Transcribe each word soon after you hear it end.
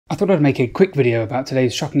I thought I'd make a quick video about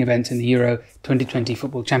today's shocking event in the Euro 2020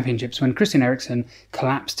 Football Championships when Christian Eriksen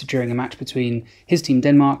collapsed during a match between his team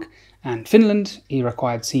Denmark and Finland. He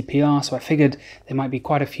required CPR, so I figured there might be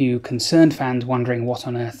quite a few concerned fans wondering what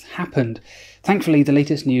on earth happened. Thankfully, the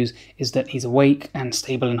latest news is that he's awake and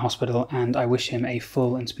stable in hospital, and I wish him a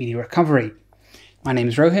full and speedy recovery. My name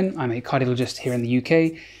is Rohin, I'm a cardiologist here in the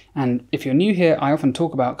UK, and if you're new here, I often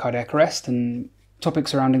talk about cardiac arrest and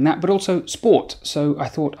topics surrounding that, but also sport, so I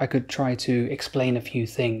thought I could try to explain a few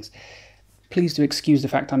things. Please do excuse the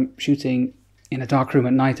fact I'm shooting in a dark room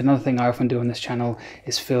at night. Another thing I often do on this channel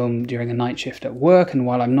is film during a night shift at work, and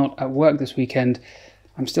while I'm not at work this weekend,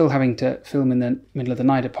 I'm still having to film in the middle of the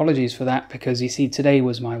night. Apologies for that, because you see, today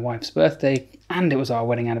was my wife's birthday, and it was our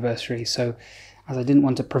wedding anniversary, so as I didn't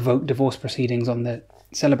want to provoke divorce proceedings on the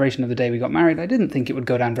celebration of the day we got married, I didn't think it would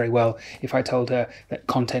go down very well if I told her that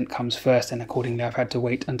content comes first, and accordingly I've had to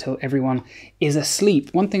wait until everyone is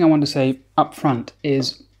asleep. One thing I want to say up front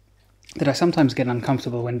is that I sometimes get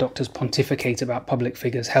uncomfortable when doctors pontificate about public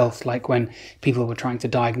figures' health, like when people were trying to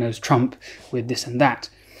diagnose Trump with this and that.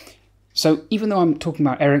 So even though I'm talking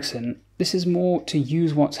about Eriksen, this is more to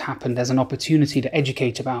use what's happened as an opportunity to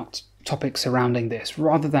educate about topics surrounding this,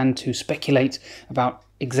 rather than to speculate about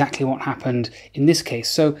exactly what happened in this case.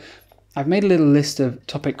 So I've made a little list of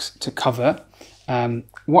topics to cover.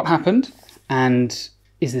 What happened, and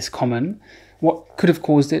is this common? What could have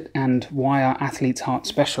caused it, and why are athletes' hearts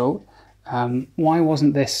special? Why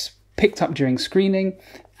wasn't this picked up during screening?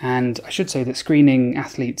 And I should say that screening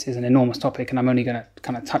athletes is an enormous topic, and I'm only going to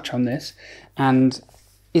kind of touch on this. And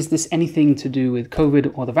is this anything to do with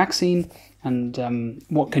COVID or the vaccine? And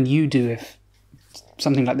what can you do if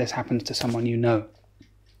something like this happens to someone you know?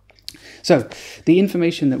 So the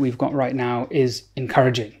information that we've got right now is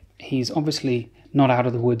encouraging. He's obviously not out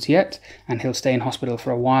of the woods yet, and he'll stay in hospital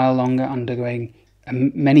for a while longer, undergoing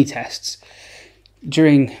many tests.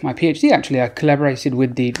 During my PhD, actually, I collaborated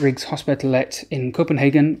with the Rigshospitalet in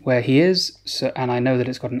Copenhagen, where he is, and I know that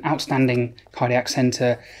it's got an outstanding cardiac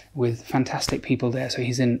centre with fantastic people there, so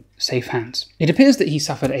he's in safe hands. It appears that he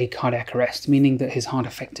suffered a cardiac arrest, meaning that his heart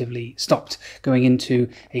effectively stopped, going into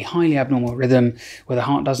a highly abnormal rhythm where the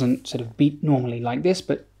heart doesn't sort of beat normally like this,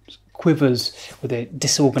 but quivers with a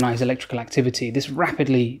disorganized electrical activity. This is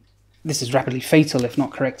rapidly fatal if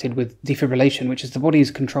not corrected with defibrillation, which is the body's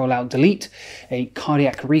control-alt-delete, a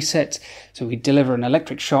cardiac reset. So we deliver an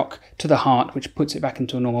electric shock to the heart, which puts it back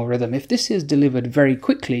into a normal rhythm. If this is delivered very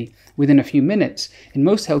quickly, within a few minutes, in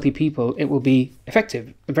most healthy people, it will be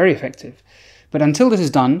effective, very effective. But until this is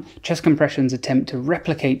done, chest compressions attempt to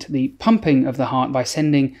replicate the pumping of the heart by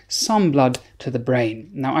sending some blood to the brain.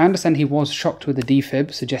 Now, I understand he was shocked with a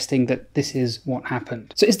defib, suggesting that this is what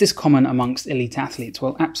happened. So is this common amongst elite athletes?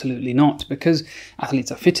 Well, absolutely not, because athletes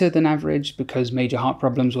are fitter than average, because major heart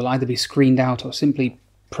problems will either be screened out or simply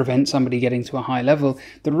prevent somebody getting to a high level.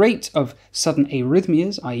 The rate of sudden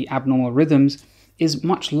arrhythmias, i.e. abnormal rhythms, is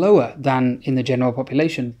much lower than in the general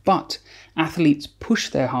population, but athletes push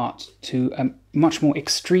their heart to a much more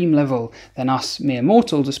extreme level than us mere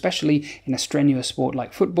mortals, especially in a strenuous sport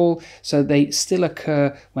like football, so they still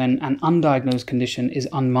occur when an undiagnosed condition is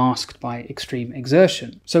unmasked by extreme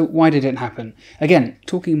exertion. So why did it happen? Again,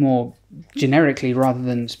 talking more generically rather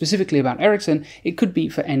than specifically about Eriksen, it could be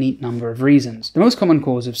for any number of reasons. The most common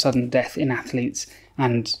cause of sudden death in athletes,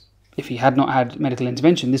 and if he had not had medical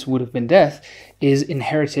intervention, this would have been death, is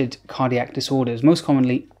inherited cardiac disorders, most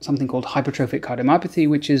commonly something called hypertrophic cardiomyopathy,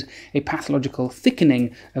 which is a pathological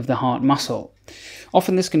thickening of the heart muscle.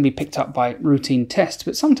 Often this can be picked up by routine tests,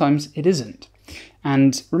 but sometimes it isn't.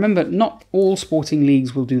 And remember, not all sporting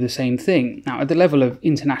leagues will do the same thing. Now, at the level of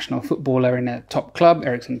international footballer in a top club,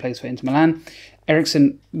 Eriksen plays for Inter Milan,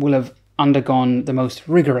 Eriksen will have undergone the most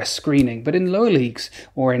rigorous screening, but in lower leagues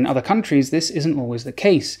or in other countries this isn't always the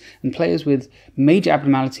case, and players with major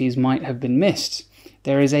abnormalities might have been missed.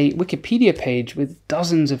 There is a Wikipedia page with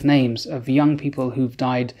dozens of names of young people who've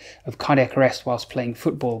died of cardiac arrest whilst playing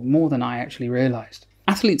football, more than I actually realised.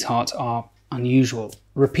 Athletes' hearts are unusual.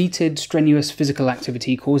 Repeated strenuous physical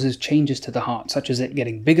activity causes changes to the heart, such as it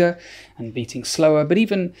getting bigger and beating slower, but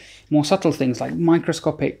even more subtle things like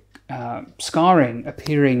microscopic scarring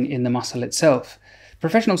appearing in the muscle itself.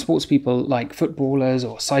 Professional sports people like footballers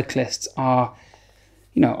or cyclists are,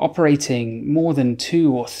 operating more than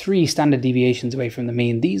 2 or 3 standard deviations away from the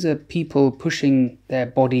mean. These are people pushing their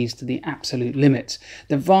bodies to the absolute limits.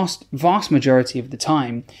 The vast majority of the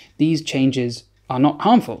time, these changes are not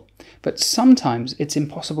harmful, but sometimes it's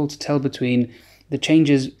impossible to tell between the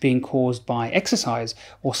changes being caused by exercise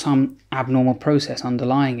or some abnormal process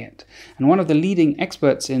underlying it. And one of the leading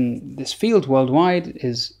experts in this field worldwide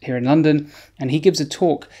is here in London, and he gives a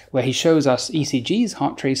talk where he shows us ECGs,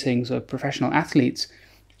 heart tracings of professional athletes,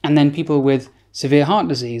 and then people with severe heart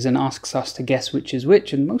disease, and asks us to guess which is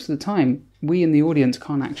which, and most of the time we in the audience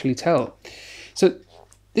can't actually tell. So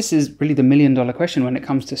this is really the million-dollar question when it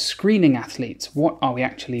comes to screening athletes. What are we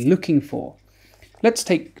actually looking for? Let's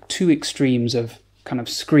take two extremes of kind of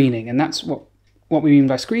screening, and that's what we mean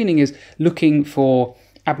by screening is looking for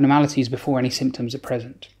abnormalities before any symptoms are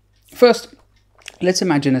present. First, let's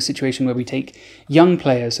imagine a situation where we take young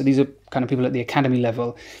players, so these are kind of people at the academy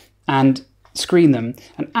level, and screen them,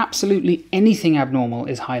 and absolutely anything abnormal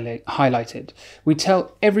is highlighted. We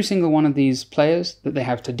tell every single one of these players that they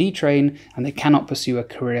have to detrain and they cannot pursue a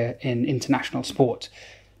career in international sport.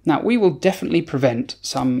 Now, we will definitely prevent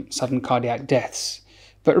some sudden cardiac deaths,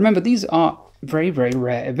 but remember, these are very, very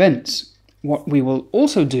rare events. What we will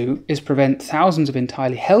also do is prevent thousands of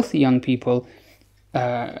entirely healthy young people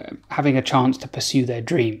having a chance to pursue their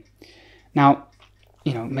dream. Now,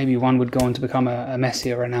 maybe one would go on to become a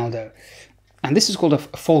Messi or Ronaldo. And this is called a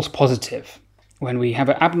false positive, when we have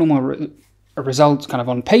an abnormal result kind of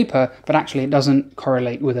on paper, but actually it doesn't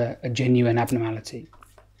correlate with a genuine abnormality.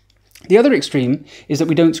 The other extreme is that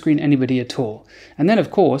we don't screen anybody at all. And then, of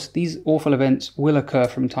course, these awful events will occur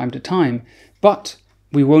from time to time, but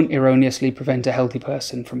we won't erroneously prevent a healthy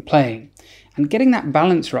person from playing. And getting that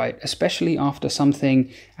balance right, especially after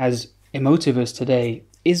something as emotive as today,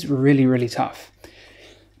 is really, really tough.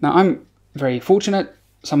 Now, I'm very fortunate.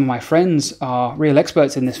 Some of my friends are real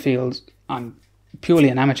experts in this field. I'm purely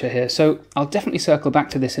an amateur here, so I'll definitely circle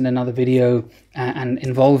back to this in another video and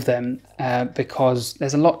involve them because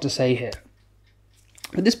there's a lot to say here.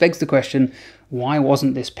 But this begs the question, why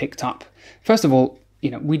wasn't this picked up? First of all,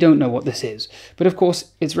 we don't know what this is, but of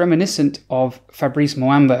course it's reminiscent of Fabrice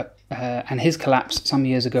Muamba and his collapse some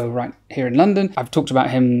years ago right here in London. I've talked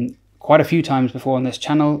about him quite a few times before on this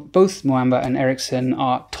channel. Both Muamba and Eriksen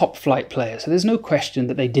are top flight players, so there's no question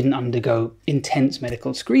that they didn't undergo intense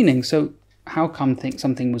medical screening, so how come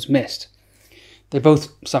something was missed? They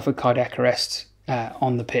both suffered cardiac arrest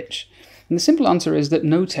on the pitch. And the simple answer is that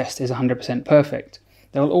no test is 100% perfect.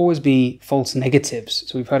 There will always be false negatives.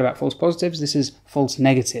 So we've heard about false positives. This is false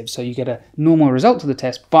negatives. So you get a normal result to the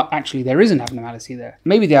test, but actually there is an abnormality there.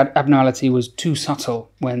 Maybe the abnormality was too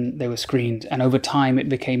subtle when they were screened, and over time it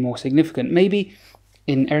became more significant. Maybe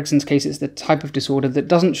in Eriksen's case, it's the type of disorder that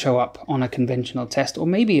doesn't show up on a conventional test, or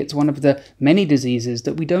maybe it's one of the many diseases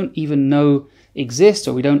that we don't even know exist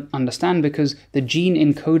or we don't understand because the gene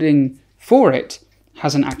encoding for it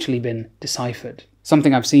hasn't actually been deciphered.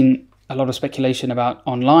 Something I've seen a lot of speculation about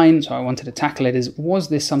online, so I wanted to tackle it, is was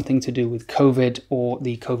this something to do with COVID or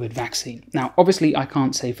the COVID vaccine? Now, obviously, I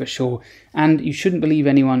can't say for sure, and you shouldn't believe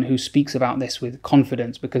anyone who speaks about this with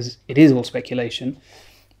confidence because it is all speculation,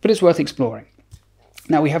 but it's worth exploring.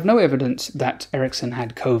 Now, we have no evidence that Eriksen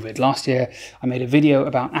had COVID. Last year, I made a video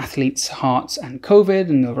about athletes' hearts and COVID,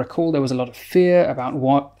 and you'll recall there was a lot of fear about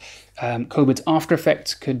what COVID's after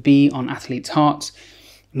effects could be on athletes' hearts.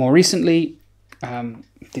 More recently,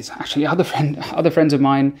 these actually other friends of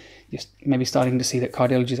mine, just maybe starting to see that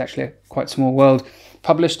cardiology is actually a quite small world,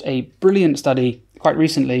 published a brilliant study quite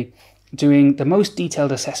recently doing the most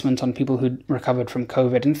detailed assessment on people who'd recovered from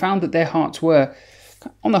COVID and found that their hearts were,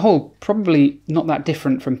 on the whole, probably not that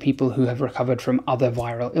different from people who have recovered from other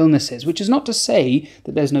viral illnesses, which is not to say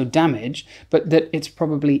that there's no damage, but that it's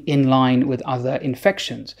probably in line with other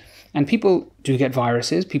infections. And people do get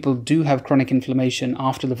viruses, people do have chronic inflammation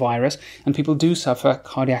after the virus, and people do suffer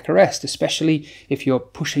cardiac arrest, especially if you're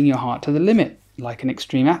pushing your heart to the limit, like an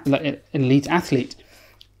extreme elite athlete.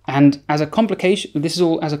 And as a complication, this is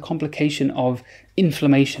all as a complication of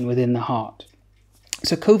inflammation within the heart.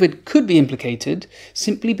 So COVID could be implicated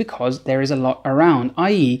simply because there is a lot around,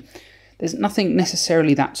 i.e. there's nothing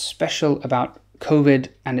necessarily that special about COVID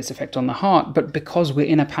and its effect on the heart, but because we're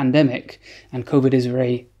in a pandemic and COVID is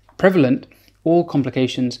very prevalent, all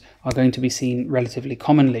complications are going to be seen relatively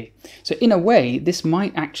commonly. So in a way, this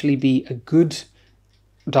might actually be a good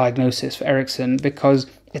diagnosis for Eriksen because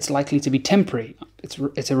it's likely to be temporary.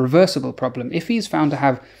 It's a reversible problem. If he's found to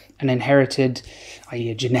have an inherited, i.e.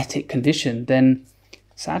 a genetic condition, then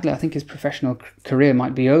sadly, I think his professional career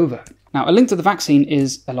might be over. Now, a link to the vaccine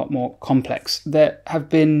is a lot more complex. There have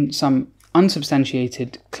been some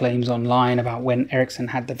unsubstantiated claims online about when Eriksen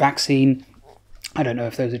had the vaccine. I don't know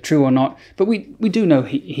if those are true or not, but we do know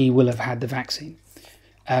he will have had the vaccine.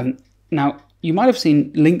 Now, you might have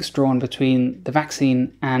seen links drawn between the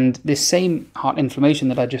vaccine and this same heart inflammation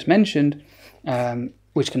that I just mentioned,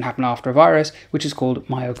 which can happen after a virus, which is called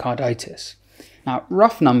myocarditis. Now,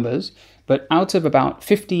 rough numbers, but out of about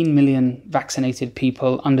 15 million vaccinated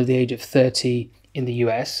people under the age of 30 in the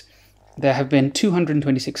US, there have been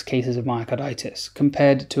 226 cases of myocarditis,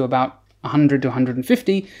 compared to about 100 to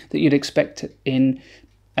 150 that you'd expect in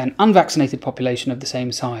an unvaccinated population of the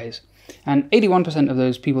same size. And 81% of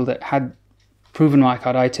those people that had proven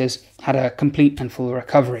myocarditis had a complete and full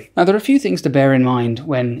recovery. Now, there are a few things to bear in mind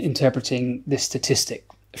when interpreting this statistic.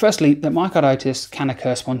 Firstly, that myocarditis can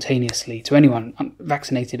occur spontaneously to anyone,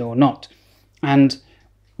 vaccinated or not. And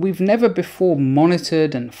we've never before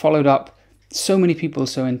monitored and followed up so many people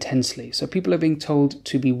so intensely. So people are being told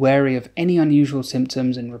to be wary of any unusual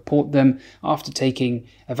symptoms and report them after taking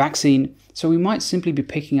a vaccine. So we might simply be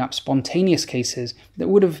picking up spontaneous cases that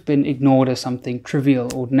would have been ignored as something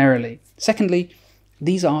trivial ordinarily. Secondly,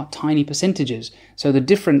 these are tiny percentages, so the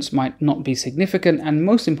difference might not be significant, and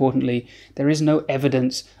most importantly, there is no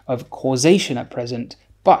evidence of causation at present,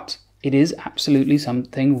 but it is absolutely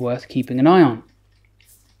something worth keeping an eye on.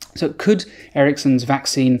 So could Eriksen's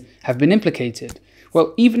vaccine have been implicated?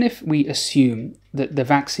 Well, even if we assume that the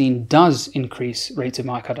vaccine does increase rates of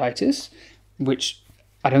myocarditis, which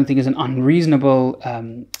I don't think is an unreasonable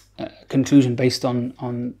conclusion based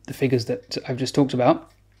on the figures that I've just talked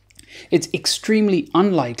about, it's extremely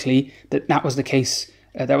unlikely that that was the case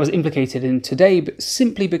that was implicated in today, but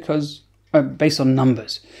simply because based on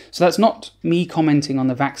numbers. So that's not me commenting on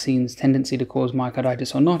the vaccine's tendency to cause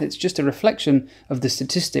myocarditis or not, it's just a reflection of the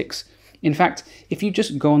statistics. In fact, if you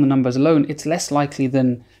just go on the numbers alone, it's less likely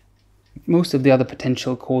than most of the other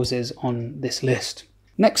potential causes on this list.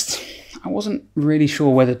 Next, I wasn't really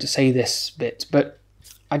sure whether to say this bit, but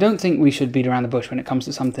I don't think we should beat around the bush when it comes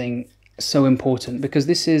to something so important, because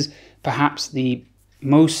this is perhaps the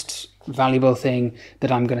most valuable thing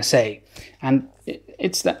that I'm going to say, and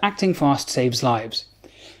it's that acting fast saves lives.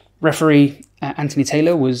 Referee Anthony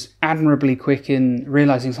Taylor was admirably quick in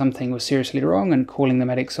realizing something was seriously wrong and calling the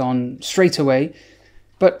medics on straight away,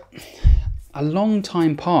 but a long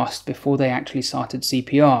time passed before they actually started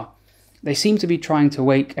CPR. They seemed to be trying to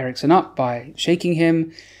wake Eriksen up by shaking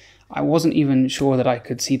him. I wasn't even sure that I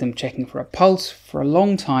could see them checking for a pulse for a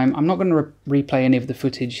long time. I'm not going to replay any of the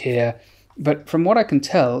footage here, but from what I can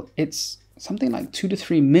tell, it's something like 2 to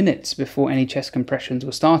 3 minutes before any chest compressions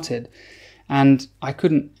were started, and I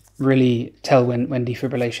couldn't really tell when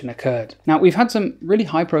defibrillation occurred. Now, we've had some really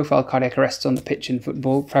high-profile cardiac arrests on the pitch in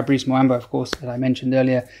football. Fabrice Muamba, of course, that I mentioned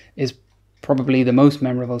earlier, is probably the most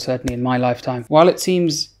memorable, certainly in my lifetime. While it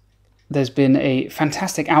seems there's been a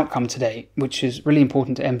fantastic outcome today, which is really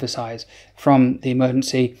important to emphasize, from the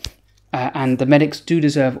emergency, and the medics do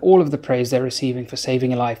deserve all of the praise they're receiving for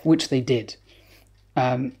saving a life, which they did.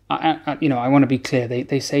 I want to be clear,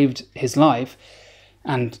 they saved his life,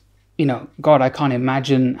 and, God, I can't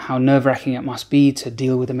imagine how nerve-wracking it must be to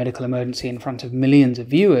deal with a medical emergency in front of millions of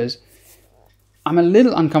viewers. I'm a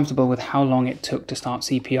little uncomfortable with how long it took to start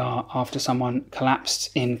CPR after someone collapsed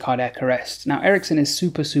in cardiac arrest. Now, Eriksen is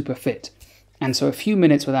super, super fit, and so a few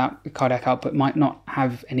minutes without cardiac output might not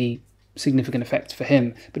have any significant effect for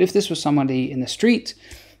him. But if this was somebody in the street,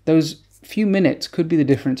 those few minutes could be the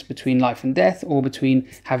difference between life and death, or between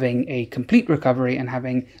having a complete recovery and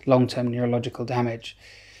having long-term neurological damage.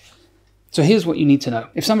 So here's what you need to know.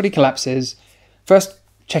 If somebody collapses, first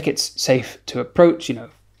check it's safe to approach.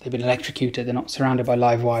 They've been electrocuted, they're not surrounded by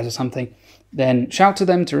live wires or something. Then shout to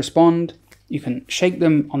them to respond. You can shake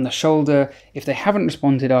them on the shoulder. If they haven't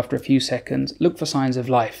responded after a few seconds, look for signs of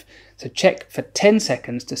life. So check for 10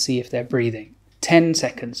 seconds to see if they're breathing. 10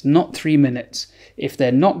 seconds, not 3 minutes. If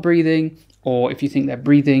they're not breathing, or if you think they're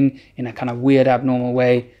breathing in a kind of weird, abnormal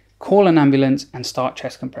way, call an ambulance and start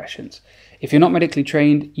chest compressions. If you're not medically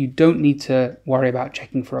trained, you don't need to worry about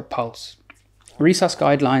checking for a pulse. Resus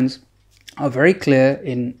guidelines are very clear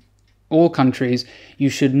in all countries. You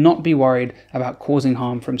should not be worried about causing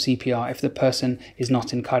harm from CPR if the person is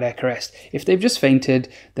not in cardiac arrest. If they've just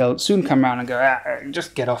fainted, they'll soon come around and go,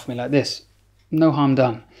 just get off me like this. No harm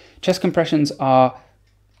done. Chest compressions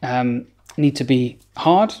need to be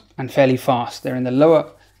hard and fairly fast. They're in the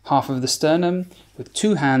lower half of the sternum with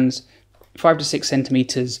 2 hands, 5 to 6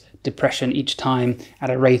 centimeters depression each time,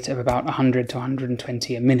 at a rate of about 100 to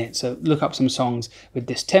 120 a minute. So look up some songs with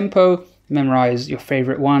this tempo, memorize your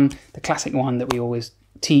favorite one. The classic one that we always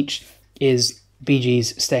teach is Bee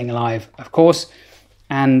Gees' Staying Alive, of course.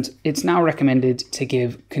 And it's now recommended to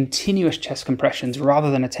give continuous chest compressions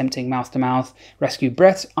rather than attempting mouth-to-mouth rescue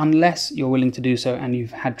breaths, unless you're willing to do so and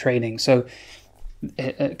you've had training. So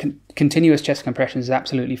continuous chest compressions is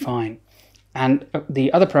absolutely fine. And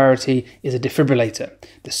the other priority is a defibrillator.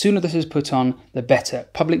 The sooner this is put on, the better.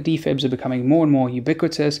 Public defibs are becoming more and more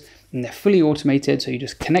ubiquitous, and they're fully automated, so you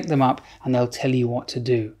just connect them up and they'll tell you what to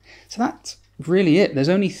do. So that's really it. There's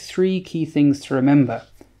only 3 key things to remember: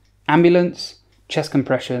 ambulance, chest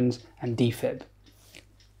compressions, and defib.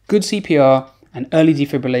 Good CPR and early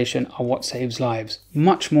defibrillation are what saves lives,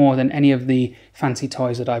 much more than any of the fancy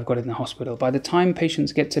toys that I've got in the hospital. By the time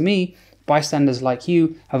patients get to me, bystanders like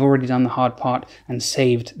you have already done the hard part and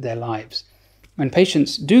saved their lives. When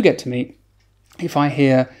patients do get to me, if I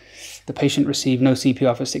hear the patient received no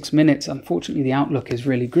CPR for 6 minutes, unfortunately the outlook is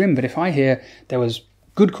really grim. But if I hear there was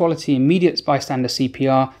good quality immediate bystander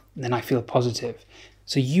CPR, then I feel positive.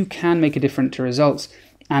 So you can make a difference to results.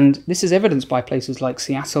 And this is evidenced by places like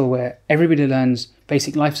Seattle, where everybody learns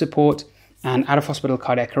basic life support, and out-of-hospital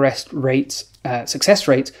cardiac arrest rates, success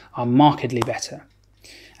rates are markedly better.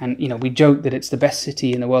 And, we joke that it's the best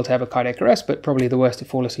city in the world to have a cardiac arrest, but probably the worst to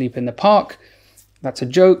fall asleep in the park. That's a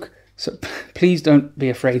joke. So please don't be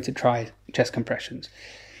afraid to try chest compressions.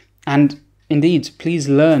 And indeed, please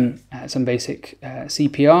learn some basic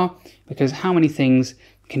CPR, because how many things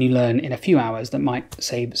can you learn in a few hours that might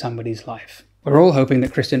save somebody's life? We're all hoping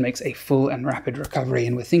that Christian makes a full and rapid recovery,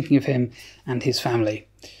 and we're thinking of him and his family.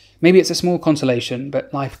 Maybe it's a small consolation,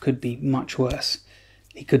 but life could be much worse.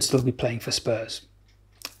 He could still be playing for Spurs.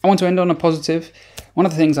 I want to end on a positive. One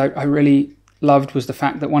of the things I really loved was the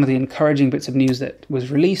fact that one of the encouraging bits of news that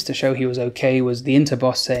was released to show he was okay was the Inter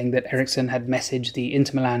boss saying that Eriksen had messaged the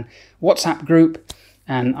Inter Milan WhatsApp group.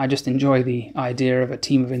 And I just enjoy the idea of a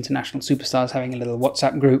team of international superstars having a little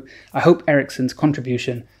WhatsApp group. I hope Eriksen's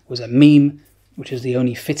contribution was a meme, which is the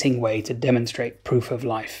only fitting way to demonstrate proof of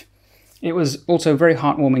life. It was also very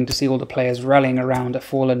heartwarming to see all the players rallying around a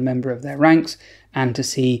fallen member of their ranks, and to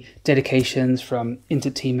see dedications from Inter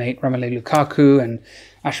teammate Romelu Lukaku and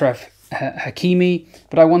Achraf Hakimi.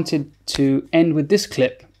 But I wanted to end with this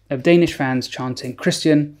clip of Danish fans chanting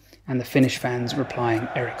Christian and the Finnish fans replying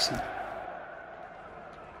Eriksen.